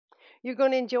You're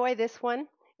going to enjoy this one.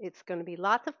 It's going to be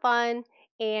lots of fun,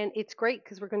 and it's great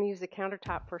because we're going to use the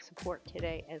countertop for support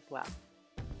today as well.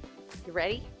 You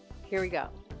ready? Here we go.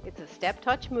 It's a step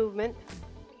touch movement.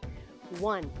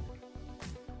 1,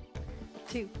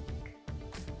 2,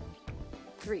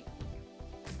 3,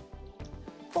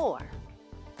 4,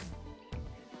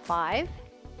 5,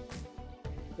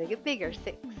 make it bigger,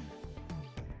 6,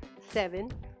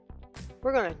 7.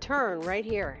 We're going to turn right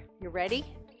here. You ready?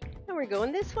 And we're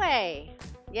going this way.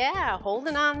 Yeah,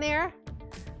 holding on there,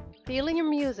 feeling your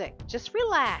music. Just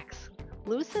relax,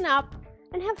 loosen up,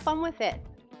 and have fun with it.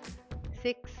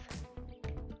 6,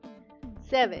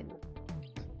 7.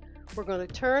 We're going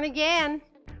to turn again.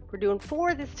 We're doing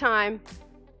 4 this time.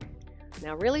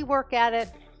 Now really work at it.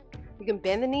 You can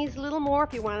bend the knees a little more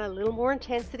if you want a little more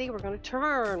intensity. We're going to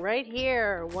turn right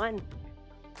here. 1,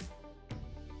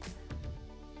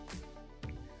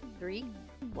 3,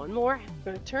 1 more.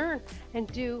 We're going to turn and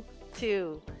do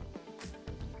 2.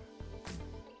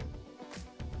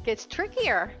 Gets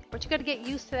trickier, but you got to get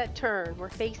used to that turn. We're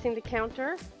facing the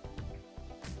counter.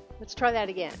 Let's try that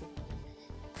again.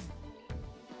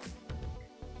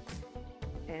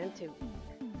 And 2.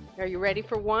 Are you ready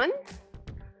for 1?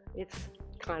 It's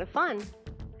kind of fun.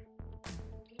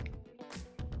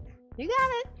 You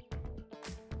got it.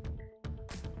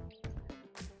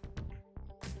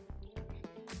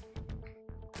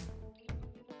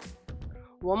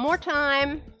 One more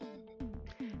time.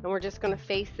 And we're just going to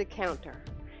face the counter.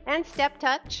 And step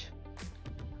touch.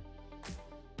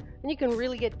 And you can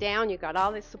really get down. You got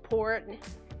all this support.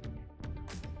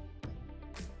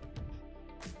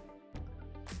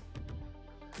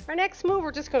 Our next move,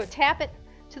 we're just going to tap it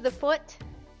to the foot.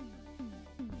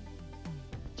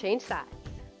 Change sides.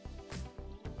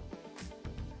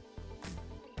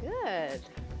 Good.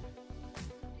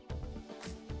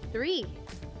 3,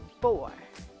 4.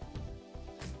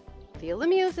 Feel the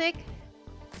music.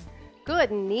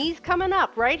 Good. Knees coming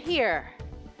up right here.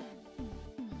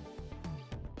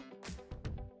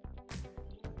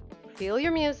 Feel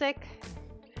your music.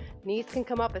 Knees can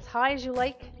come up as high as you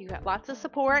like. You got lots of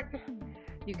support.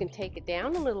 You can take it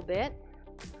down a little bit.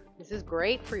 This is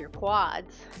great for your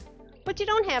quads, but you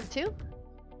don't have to.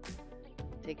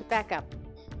 Take it back up.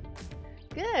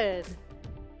 Good.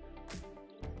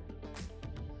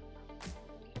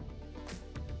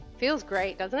 Feels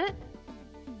great, doesn't it?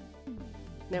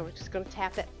 Now we're just going to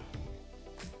tap it.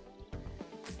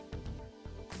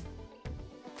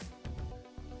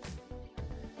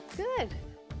 Good.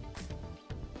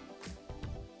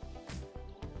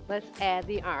 Let's add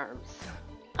the arms.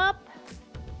 Up,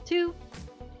 2.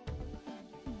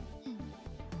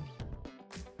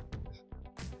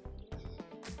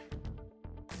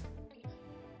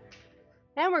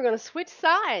 And we're going to switch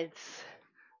sides.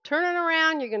 Turn it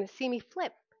around, you're going to see me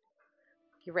flip.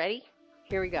 You ready?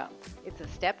 Here we go. It's a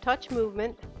step touch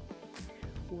movement.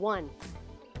 1,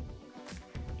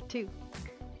 2,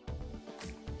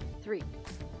 3,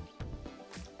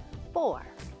 4,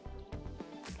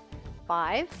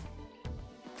 5.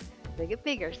 Make it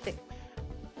bigger. 6,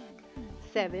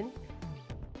 7.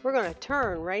 We're going to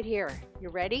turn right here. You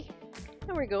ready?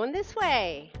 And we're going this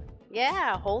way.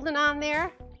 Yeah, holding on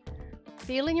there,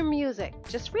 feeling your music.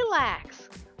 Just relax,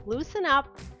 loosen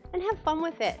up, and have fun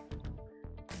with it.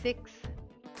 6,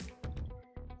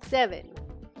 7.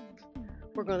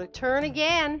 We're going to turn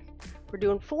again. We're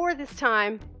doing 4 this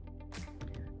time.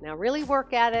 Now really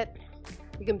work at it.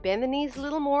 You can bend the knees a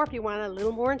little more if you want a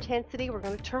little more intensity. We're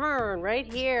going to turn right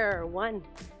here. 1,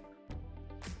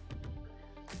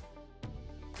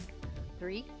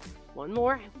 3, 1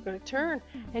 more. We're going to turn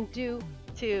and do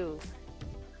 2.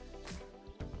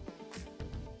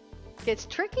 Gets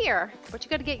trickier, but you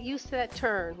got to get used to that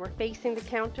turn. We're facing the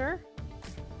counter.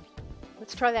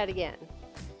 Let's try that again.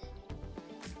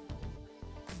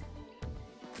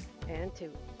 And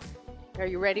 2. Are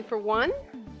you ready for 1?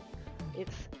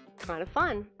 It's kind of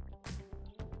fun.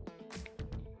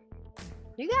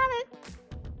 You got it.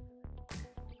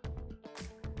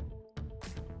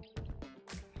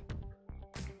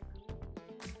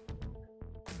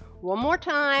 One more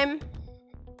time.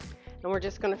 And we're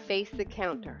just going to face the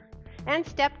counter. And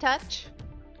step touch.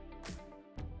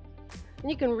 And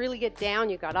you can really get down.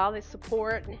 You got all this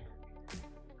support.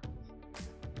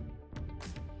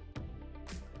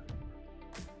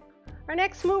 Our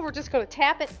next move, we're just going to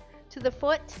tap it to the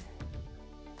foot.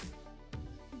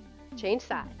 Change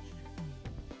sides.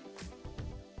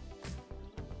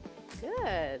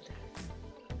 Good.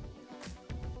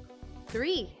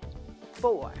 3,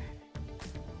 4.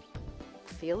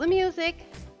 Feel the music.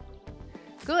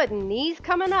 Good. Knees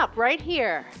coming up right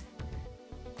here.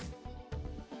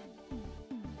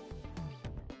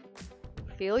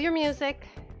 Feel your music.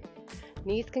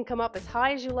 Knees can come up as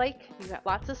high as you like. You got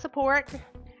lots of support.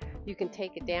 You can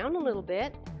take it down a little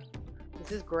bit.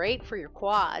 This is great for your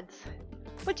quads,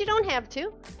 but you don't have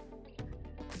to.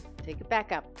 Take it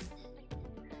back up.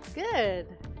 Good.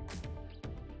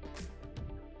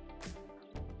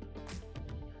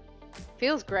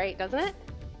 Feels great, doesn't it?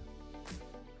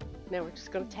 Now we're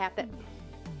just going to tap it.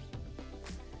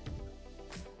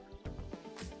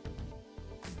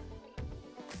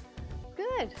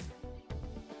 Good.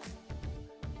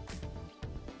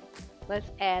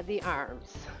 Let's add the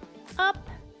arms. Up,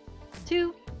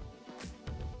 2,